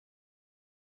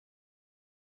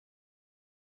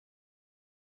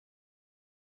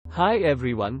Hi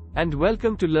everyone, and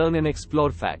welcome to Learn and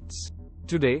Explore Facts.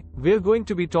 Today, we're going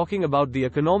to be talking about the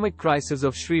economic crisis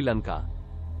of Sri Lanka.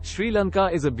 Sri Lanka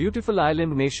is a beautiful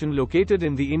island nation located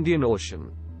in the Indian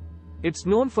Ocean. It's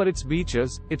known for its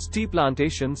beaches, its tea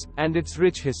plantations, and its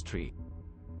rich history.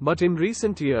 But in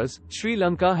recent years, Sri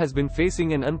Lanka has been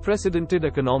facing an unprecedented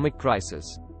economic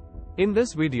crisis. In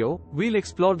this video, we'll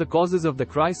explore the causes of the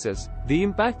crisis, the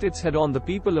impact it's had on the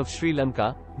people of Sri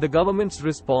Lanka, the government's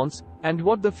response, and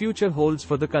what the future holds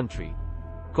for the country.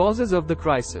 Causes of the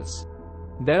crisis.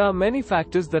 There are many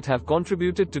factors that have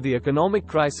contributed to the economic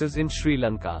crisis in Sri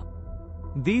Lanka.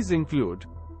 These include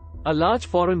a large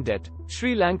foreign debt.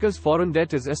 Sri Lanka's foreign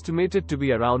debt is estimated to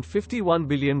be around $51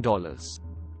 billion.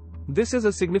 This is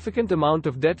a significant amount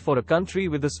of debt for a country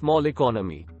with a small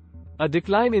economy. A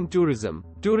decline in tourism.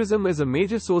 Tourism is a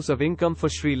major source of income for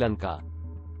Sri Lanka.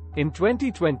 In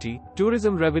 2020,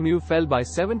 tourism revenue fell by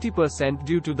 70%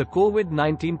 due to the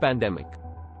COVID-19 pandemic.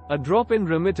 A drop in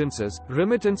remittances.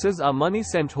 Remittances are money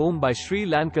sent home by Sri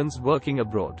Lankans working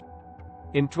abroad.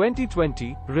 In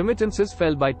 2020, remittances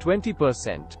fell by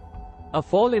 20%. A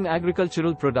fall in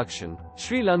agricultural production.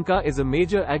 Sri Lanka is a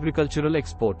major agricultural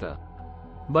exporter.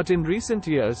 But in recent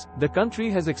years, the country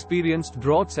has experienced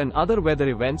droughts and other weather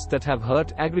events that have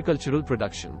hurt agricultural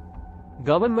production.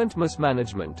 Government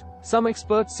mismanagement. Some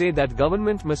experts say that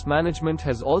government mismanagement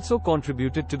has also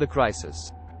contributed to the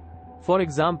crisis. For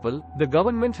example, the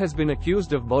government has been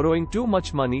accused of borrowing too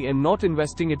much money and not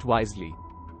investing it wisely.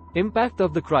 Impact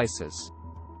of the crisis.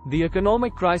 The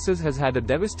economic crisis has had a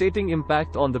devastating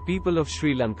impact on the people of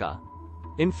Sri Lanka.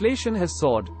 Inflation has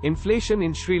soared. Inflation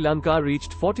in Sri Lanka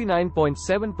reached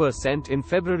 49.7% in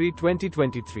February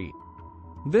 2023.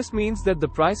 This means that the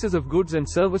prices of goods and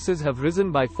services have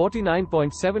risen by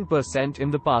 49.7% in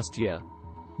the past year.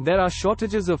 There are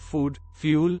shortages of food,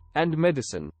 fuel, and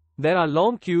medicine. There are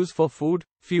long queues for food,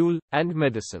 fuel, and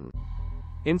medicine.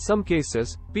 In some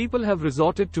cases, people have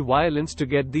resorted to violence to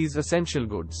get these essential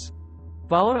goods.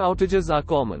 Power outages are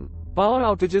common. Power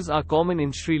outages are common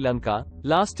in Sri Lanka,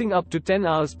 lasting up to 10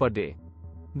 hours per day.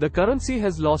 The currency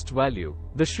has lost value.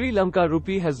 The Sri Lanka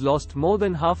rupee has lost more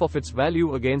than half of its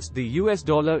value against the US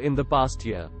dollar in the past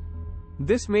year.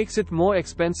 This makes it more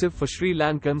expensive for Sri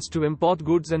Lankans to import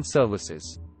goods and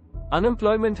services.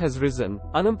 Unemployment has risen.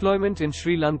 Unemployment in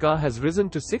Sri Lanka has risen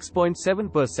to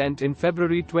 6.7% in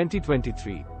February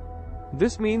 2023.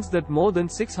 This means that more than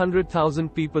 600,000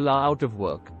 people are out of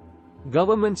work.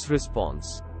 Government's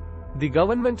response. The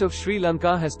government of Sri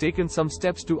Lanka has taken some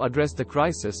steps to address the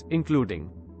crisis, including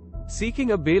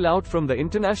seeking a bailout from the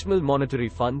International Monetary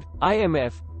Fund,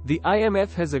 IMF. The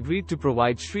IMF has agreed to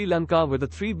provide Sri Lanka with a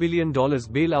 $3 billion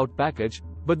bailout package,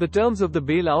 but the terms of the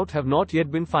bailout have not yet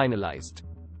been finalized.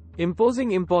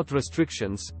 Imposing import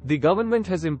restrictions. The government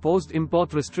has imposed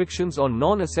import restrictions on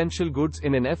non-essential goods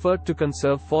in an effort to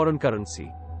conserve foreign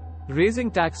currency.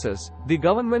 Raising taxes. The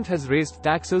government has raised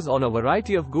taxes on a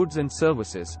variety of goods and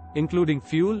services, including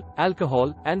fuel,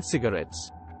 alcohol, and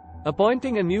cigarettes.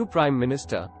 Appointing a new Prime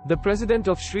Minister. The President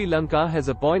of Sri Lanka has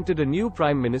appointed a new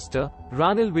Prime Minister,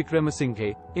 Ranil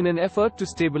Wickremesinghe, in an effort to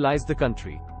stabilize the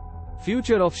country.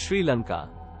 Future of Sri Lanka.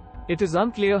 It is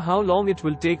unclear how long it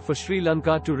will take for Sri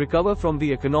Lanka to recover from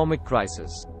the economic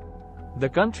crisis. The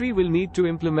country will need to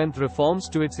implement reforms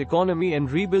to its economy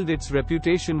and rebuild its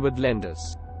reputation with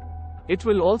lenders. It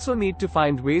will also need to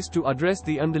find ways to address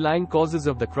the underlying causes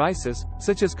of the crisis,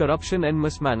 such as corruption and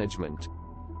mismanagement.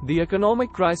 The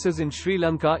economic crisis in Sri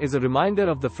Lanka is a reminder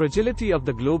of the fragility of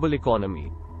the global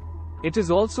economy. It is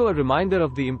also a reminder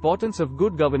of the importance of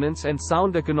good governance and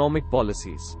sound economic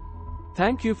policies.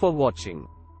 Thank you for watching.